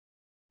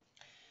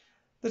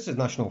This is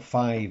National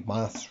 5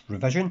 Maths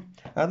Revision.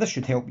 This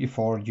should help you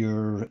for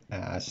your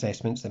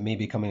assessments that may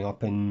be coming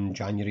up in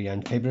January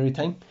and February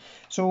time.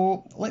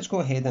 So let's go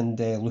ahead and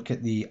look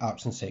at the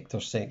arts and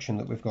sectors section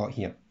that we've got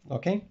here.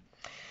 Okay.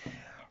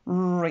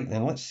 Right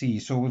then, let's see.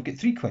 So we've got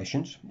three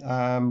questions.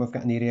 We've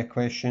got an area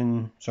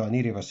question, so an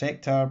area of a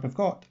sector. We've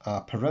got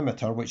a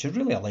perimeter, which is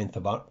really a length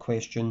of arc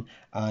question.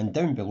 And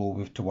down below,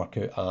 we've to work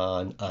out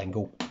an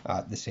angle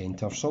at the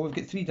centre. So we've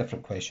got three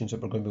different questions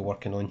that we're going to be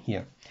working on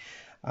here.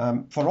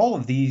 For all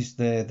of these,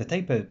 the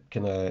type of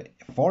kind of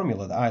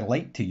formula that I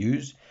like to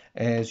use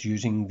is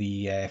using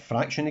the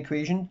fraction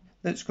equation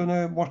that's going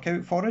to work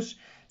out for us.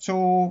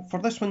 So for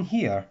this one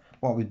here,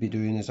 what we'd be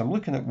doing is I'm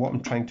looking at what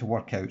I'm trying to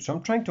work out. So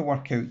I'm trying to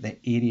work out the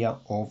area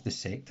of the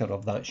sector,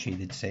 of that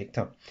shaded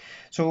sector.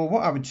 So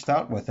what I would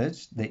start with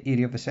is the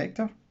area of the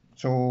sector.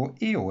 So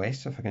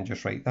AOS, if I can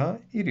just write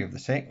that, area of the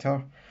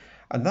sector.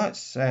 And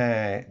that's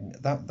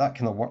that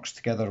kind of works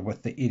together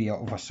with the area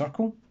of a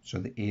circle. So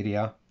the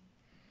area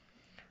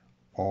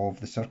of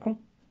the circle.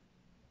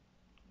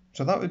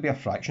 So that would be a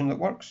fraction that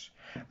works.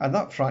 And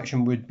that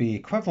fraction would be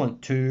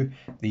equivalent to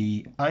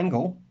the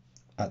angle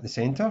at the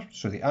centre.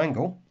 So the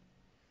angle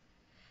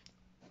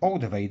all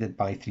divided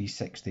by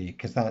 360,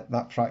 because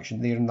that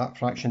fraction there and that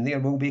fraction there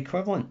will be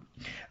equivalent.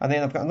 And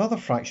then I've got another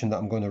fraction that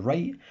I'm going to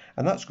write,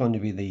 and that's going to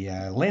be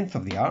the length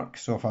of the arc.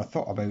 So if I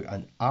thought about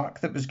an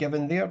arc that was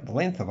given there, the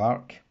length of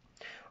arc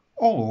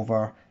all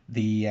over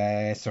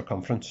the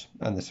circumference,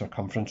 and the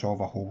circumference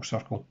of a whole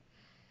circle.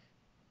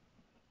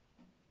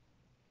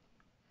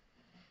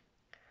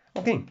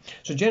 Okay,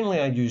 so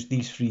generally I use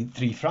these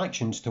three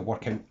fractions to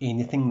work out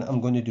anything that I'm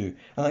going to do.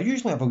 And I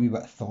usually have a wee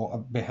bit of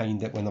thought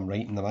behind it when I'm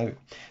writing them out.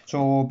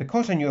 So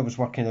because I knew I was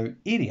working out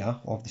area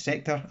of the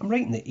sector, I'm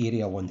writing the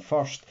area one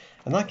first.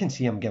 And I can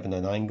see I'm given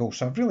an angle,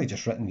 so I've really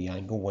just written the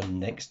angle one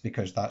next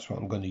because that's what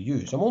I'm going to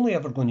use. I'm only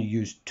ever going to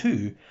use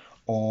two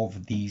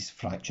of these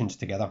fractions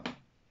together.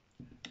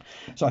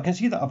 So I can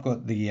see that I've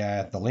got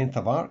the length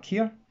of arc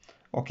here,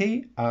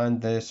 okay,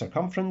 and the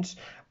circumference.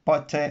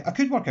 But I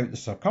could work out the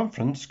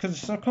circumference because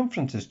the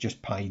circumference is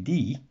just pi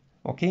d,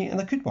 okay,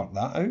 and I could work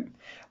that out.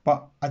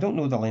 But I don't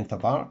know the length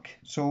of arc,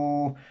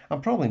 so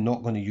I'm probably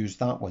not going to use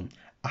that one.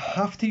 I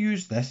have to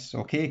use this,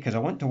 okay, because I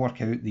want to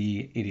work out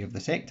the area of the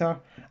sector.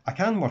 I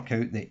can work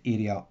out the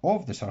area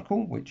of the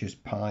circle, which is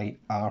pi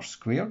r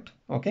squared,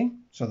 okay,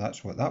 so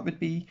that's what that would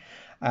be.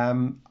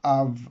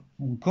 I've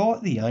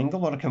got the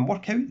angle, or I can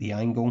work out the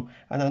angle,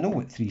 and I know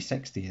what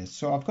 360 is,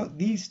 so I've got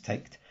these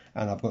ticked.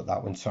 And I've got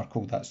that one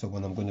circled. That's the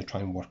one I'm going to try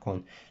and work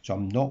on. So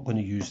I'm not going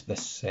to use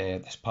this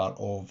this part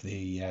of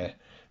the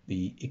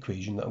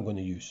equation that I'm going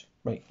to use.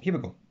 Right, here we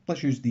go.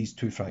 Let's use these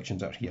two fractions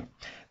that are here.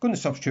 I'm going to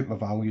substitute my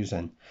values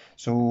in.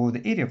 So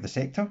the area of the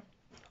sector,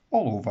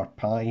 all over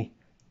pi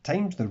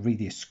times the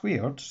radius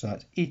squared, so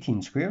that's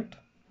 18 squared,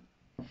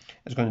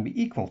 is going to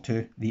be equal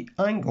to the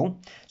angle.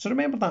 So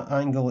remember that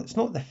angle, it's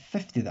not the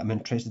 50 that I'm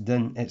interested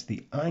in, it's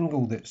the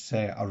angle that's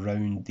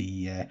around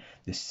the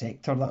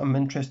sector that I'm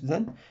interested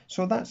in.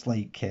 So that's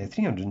like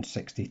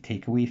 360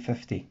 take away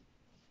 50.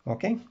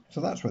 Okay,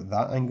 so that's what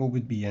that angle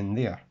would be in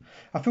there.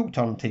 A full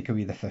turn take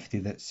away the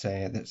 50 that's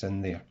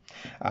in there.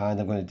 And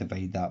I'm going to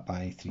divide that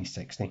by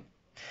 360.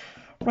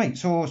 Right,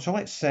 so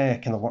let's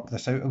kind of work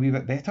this out a wee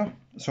bit better.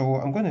 So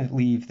I'm going to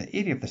leave the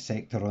area of the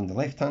sector on the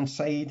left-hand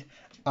side,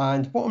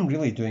 and what I'm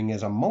really doing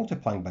is I'm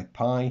multiplying by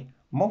pi,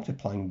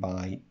 multiplying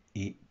by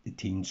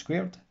 18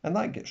 squared, and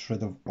that gets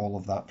rid of all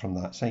of that from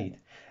that side.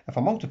 If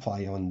I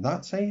multiply on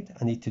that side,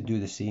 I need to do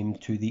the same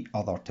to the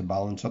other to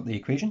balance up the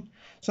equation.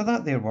 So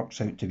that there works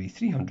out to be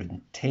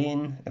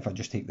 310 if I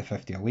just take the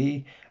 50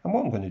 away, and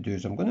what I'm going to do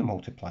is I'm going to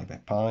multiply by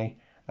pi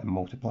and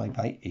multiply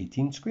by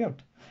 18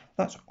 squared.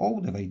 That's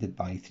all divided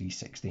by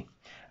 360.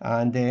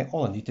 And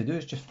all I need to do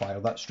is just fire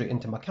that straight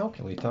into my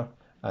calculator,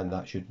 and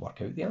that should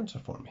work out the answer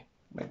for me.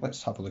 Right,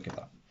 let's have a look at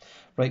that.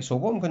 Right, so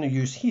what I'm going to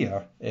use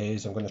here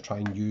is I'm going to try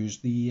and use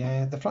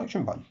the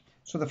fraction button.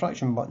 So the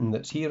fraction button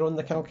that's here on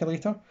the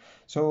calculator.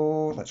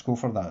 So let's go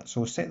for that.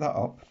 So set that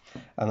up,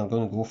 and I'm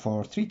going to go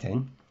for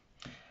 310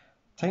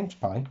 times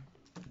pi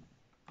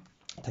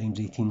times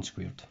 18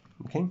 squared.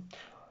 Okay, I'm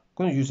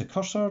going to use the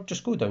cursor,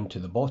 just go down to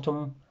the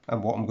bottom,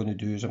 and what I'm going to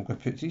do is I'm going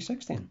to put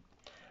 360 in. I'm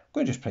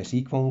going to just press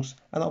equals,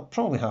 and I'll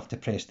probably have to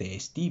press the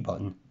SD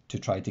button to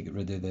try to get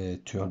rid of the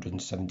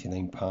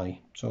 279 pi.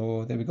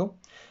 So there we go.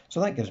 So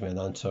that gives me an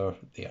answer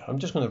there. I'm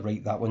just going to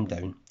write that one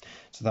down.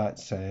 So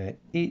that's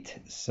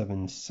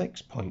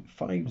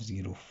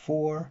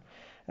 876.504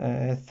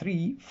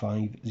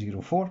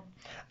 3504,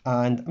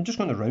 and I'm just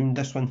going to round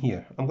this one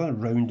here. I'm going to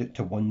round it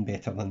to one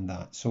better than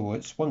that. So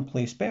it's one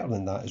place better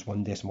than that is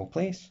one decimal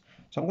place.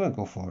 So I'm going to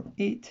go for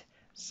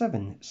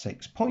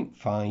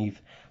 876.5.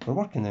 We're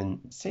working in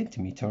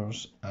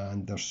centimetres,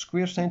 and there's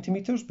square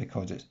centimetres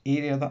because it's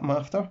area that I'm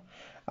after,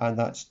 and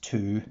that's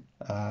 2.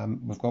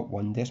 We've got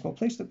one decimal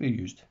place that we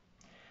used.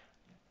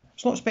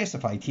 It's not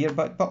specified here,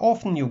 but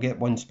often you'll get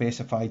one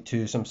specified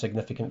to some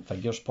significant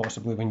figures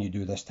possibly when you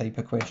do this type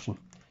of question.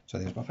 So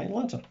there's my final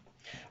answer.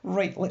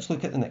 Right, let's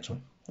look at the next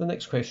one. The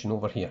next question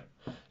over here.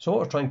 So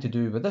what we're trying to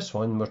do with this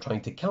one, we're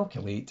trying to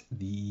calculate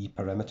the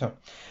perimeter.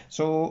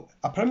 So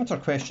a perimeter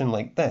question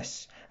like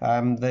this,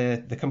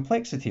 the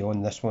complexity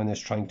on this one is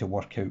trying to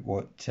work out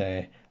what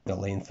the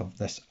length of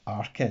this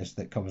arc is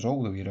that comes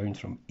all the way around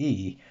from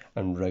A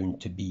and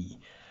round to B.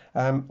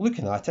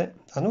 Looking at it,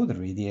 I know the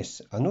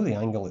radius, I know the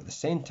angle at the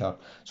centre,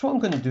 so what I'm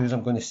going to do is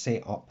I'm going to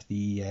set up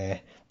the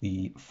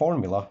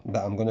formula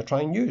that I'm going to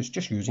try and use,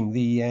 just using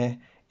the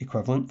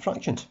equivalent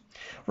fractions.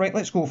 Right,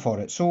 let's go for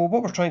it. So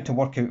what we're trying to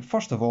work out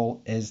first of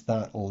all is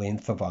that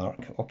length of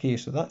arc. Okay,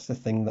 so that's the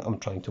thing that I'm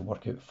trying to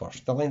work out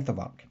first, the length of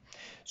arc.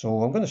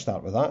 So I'm going to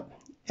start with that.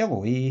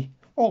 LOA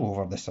all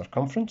over the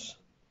circumference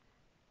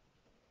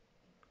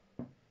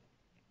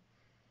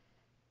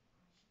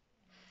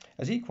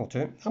is equal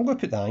to, I'm going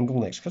to put the angle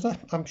next because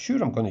I'm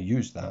sure I'm going to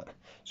use that.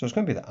 So it's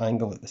going to be the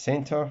angle at the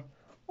centre,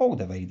 all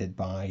divided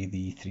by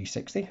the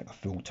 360, a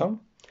full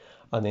term.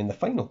 And then the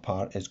final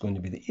part is going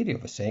to be the area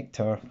of a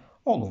sector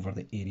all over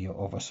the area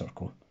of a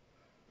circle.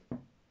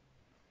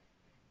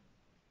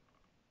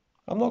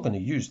 I'm not going to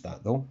use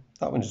that though.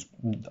 That one's,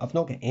 I've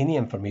not got any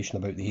information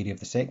about the area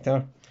of the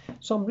sector,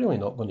 so I'm really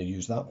not going to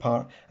use that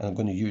part, and I'm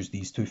going to use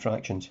these two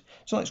fractions.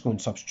 So let's go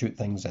and substitute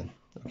things in.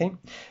 Okay,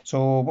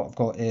 so what I've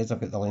got is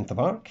I've got the length of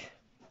arc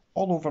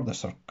all over the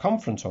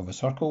circumference of a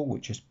circle,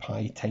 which is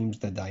pi times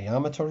the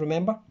diameter,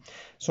 remember?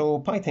 So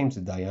pi times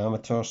the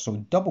diameter, so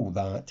double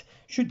that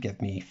should give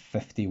me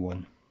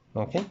 51.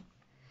 Okay,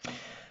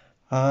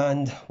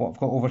 and what I've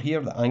got over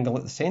here, the angle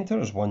at the centre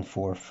is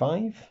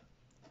 145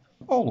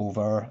 all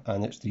over,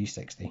 and it's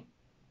 360.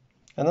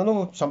 And I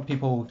know some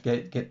people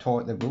get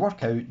taught that we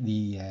work out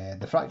the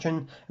fraction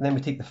and then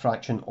we take the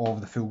fraction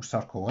of the full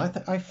circle.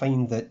 I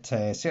find that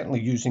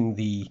certainly using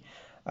the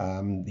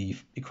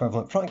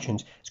equivalent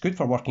fractions, it's good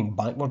for working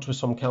backwards with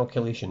some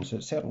calculations.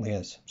 It certainly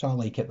is. So I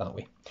like it that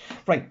way.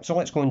 Right, so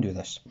let's go and do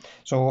this.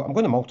 So I'm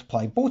going to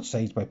multiply both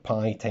sides by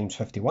pi times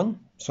 51.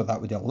 So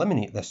that would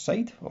eliminate this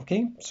side.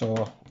 Okay, so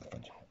if I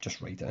just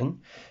write it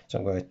in. So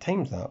I'm going to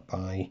times that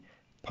by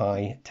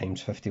pi times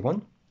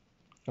 51.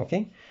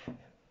 Okay,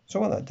 so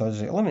what that does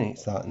is it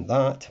eliminates that and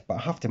that, but I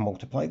have to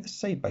multiply this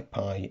side by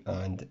pi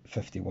and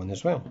 51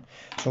 as well.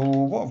 So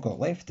what I've got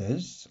left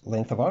is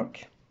length of arc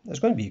is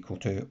going to be equal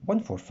to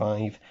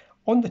 145.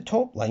 On the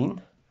top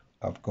line,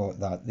 I've got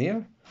that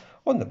there.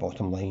 On the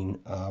bottom line,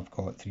 I've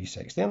got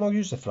 360. And I'll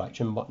use the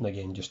fraction button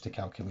again just to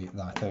calculate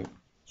that out.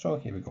 So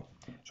here we go.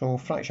 So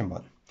fraction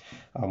button.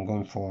 I'm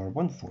going for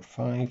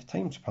 145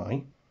 times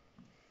pi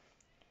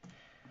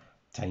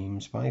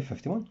times pi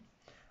 51.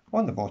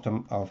 On the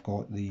bottom, I've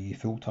got the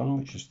full term,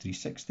 which is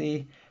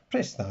 360.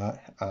 Press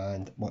that,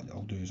 and what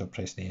I'll do is I'll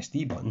press the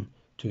SD button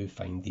to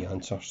find the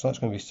answer. So that's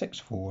going to be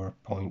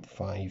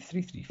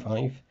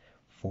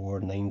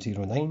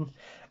 64.53354909.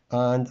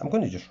 And I'm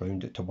going to just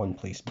round it to one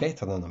place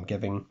better than I'm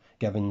given.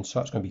 So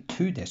that's going to be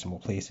 2 decimal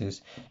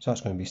places. So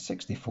that's going to be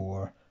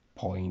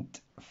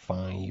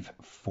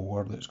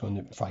 64.54 that's going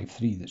to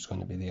 53 that's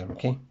going to be there.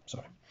 Okay,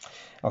 sorry.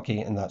 Okay,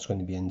 and that's going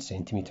to be in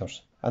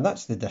centimetres. And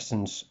that's the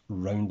distance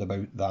round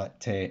about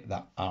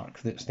that arc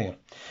that's there.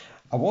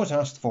 I was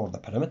asked for the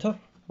perimeter.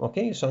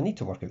 Okay, so I need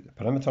to work out the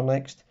perimeter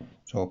next.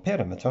 So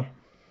perimeter,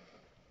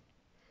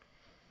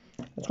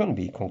 it's going to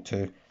be equal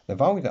to the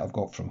value that I've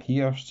got from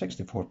here,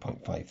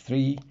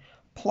 64.53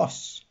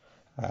 plus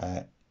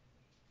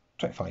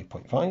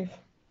 25.5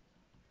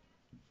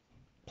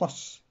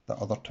 plus the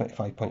other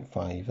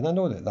 25.5, and I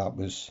know that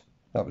was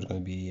going to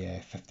be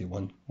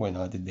 51 when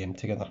I added them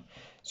together.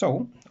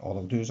 So all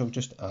I'll do is I'll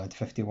just add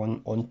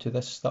 51 onto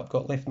this that I've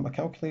got left in my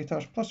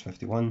calculator, plus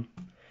 51.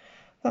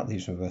 That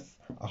leaves me with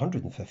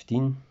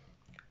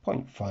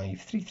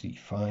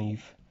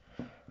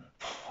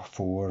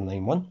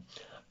 115.5335.491.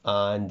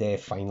 And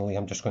finally,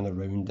 I'm just going to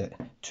round it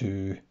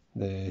to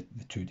the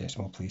 2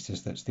 decimal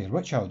places that's there,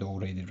 which I had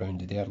already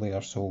rounded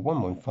earlier. So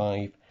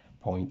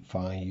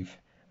 115.5,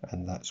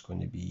 and that's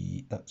going to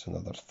be, that's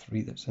another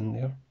 3 that's in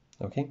there.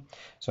 Okay,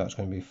 so that's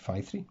going to be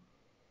 53.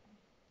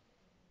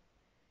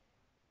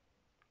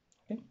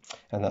 Okay,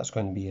 and that's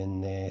going to be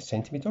in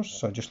centimetres.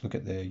 So I just look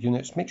at the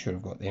units, make sure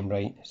I've got them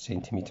right,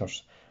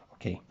 centimetres.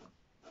 Okay,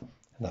 and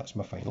that's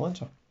my final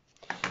answer.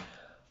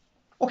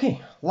 Okay,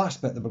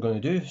 last bit that we're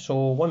going to do,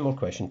 so one more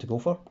question to go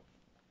for.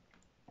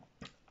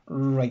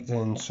 Right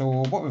then,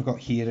 so what we've got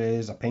here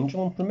is a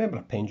pendulum. Remember,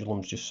 a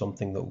pendulum is just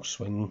something that will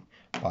swing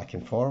back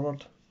and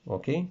forward,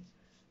 okay?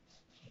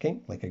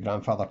 Okay, like a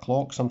grandfather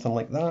clock, something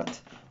like that.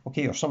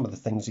 Okay, or some of the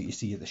things that you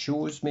see at the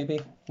shows, maybe,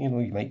 you know,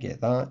 you might get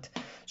that.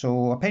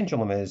 So a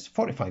pendulum is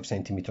 45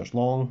 centimetres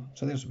long,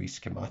 so there's a wee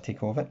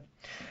schematic of it.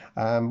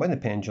 When the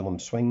pendulum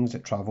swings,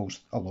 it travels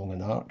along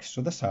an arc.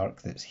 So this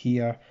arc that's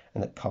here,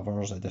 and it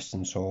covers a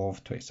distance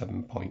of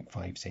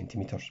 27.5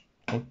 centimetres.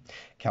 Okay.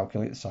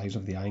 Calculate the size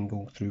of the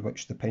angle through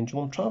which the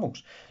pendulum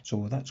travels.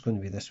 So that's going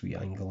to be this wee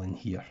angle in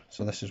here.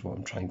 So this is what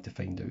I'm trying to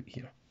find out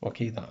here.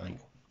 Okay, that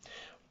angle.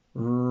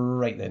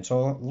 Right then,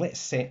 so let's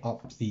set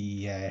up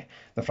the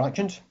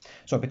fractions.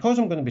 So because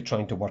I'm going to be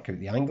trying to work out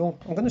the angle,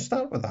 I'm going to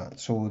start with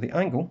that. So the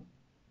angle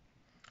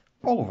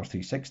all over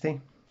 360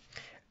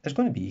 is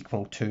going to be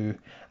equal to,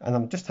 and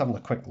I'm just having a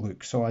quick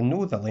look, so I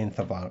know the length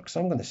of arc, so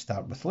I'm going to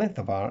start with length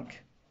of arc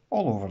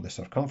all over the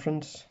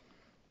circumference.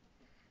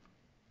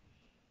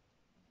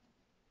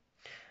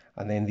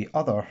 And then the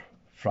other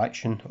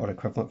fraction or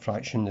equivalent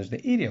fraction is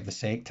the area of the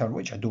sector,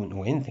 which I don't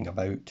know anything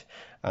about,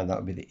 and that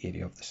would be the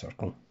area of the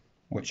circle,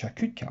 which I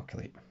could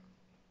calculate.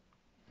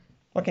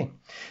 Okay,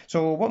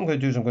 so what I'm going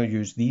to do is I'm going to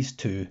use these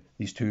two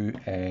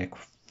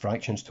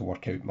fractions to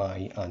work out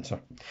my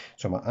answer.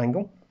 So my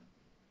angle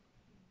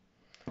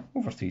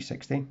over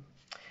 360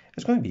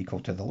 is going to be equal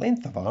to the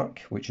length of arc,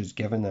 which is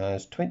given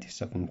as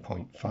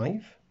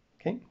 27.5,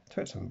 okay,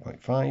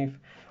 27.5,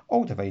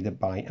 all divided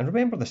by, and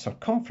remember the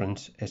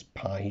circumference is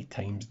pi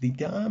times the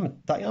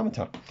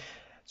diameter.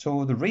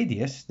 So the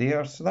radius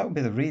there, so that would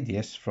be the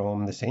radius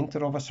from the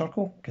centre of a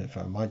circle, if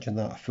I imagine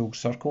that a full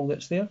circle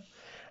that's there.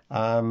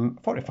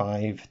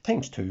 45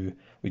 times 2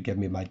 would give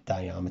me my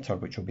diameter,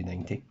 which will be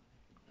 90.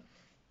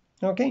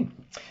 Okay,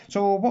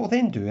 so what we'll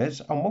then do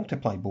is I'll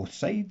multiply both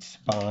sides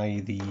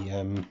by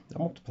I'll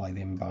multiply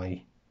them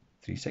by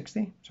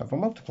 360. So if I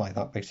multiply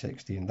that by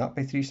 60 and that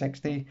by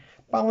 360,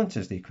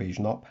 balances the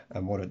equation up,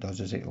 and what it does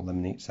is it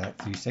eliminates that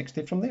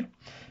 360 from there.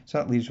 So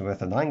that leaves me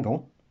with an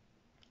angle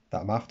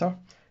that I'm after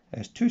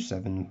is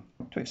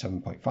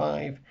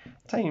 27.5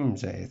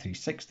 times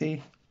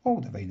 360, all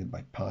divided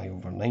by pi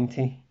over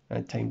 90,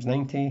 and times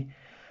 90.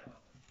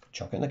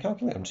 Chuck it in the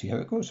calculator and see how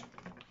it goes.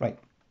 Right,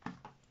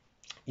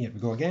 here we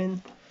go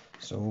again.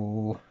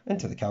 So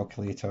into the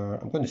calculator,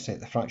 I'm going to set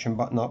the fraction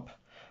button up.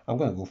 I'm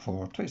going to go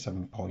for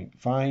 27.5.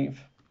 I'm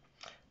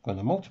going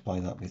to multiply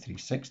that by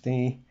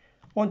 360.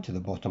 Onto the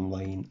bottom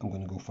line, I'm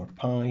going to go for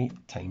pi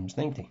times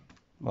 90.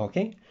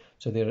 Okay,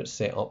 so there it's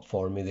set up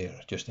for me there,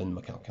 just in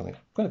my calculator.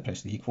 I'm going to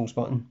press the equals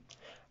button,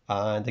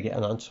 and I get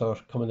an answer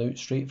coming out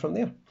straight from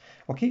there.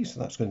 Okay, so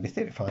that's going to be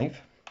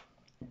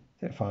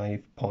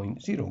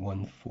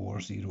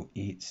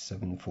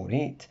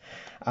 35.0140878,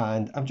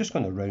 and I'm just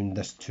going to round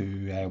this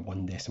to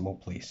 1 decimal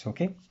place,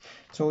 okay?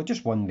 So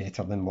just one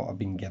better than what I've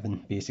been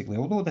given, basically,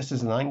 although this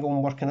is an angle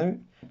I'm working out,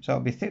 so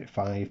it'll be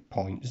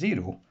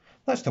 35.0,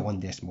 that's to 1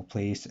 decimal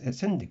place,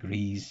 it's in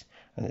degrees,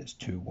 and it's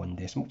to 1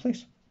 decimal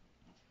place.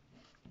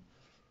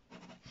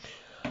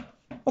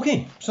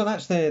 Okay, so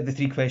that's the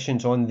 3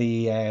 questions on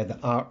the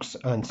arcs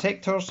and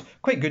sectors.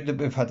 Quite good that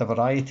we've had a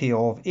variety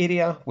of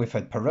area. We've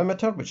had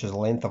perimeter, which is the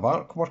length of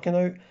arc working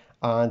out,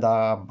 and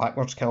a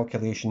backwards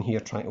calculation here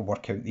trying to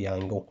work out the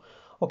angle.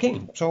 Okay,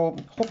 so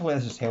hopefully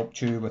this has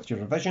helped you with your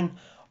revision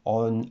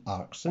on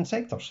arcs and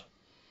sectors.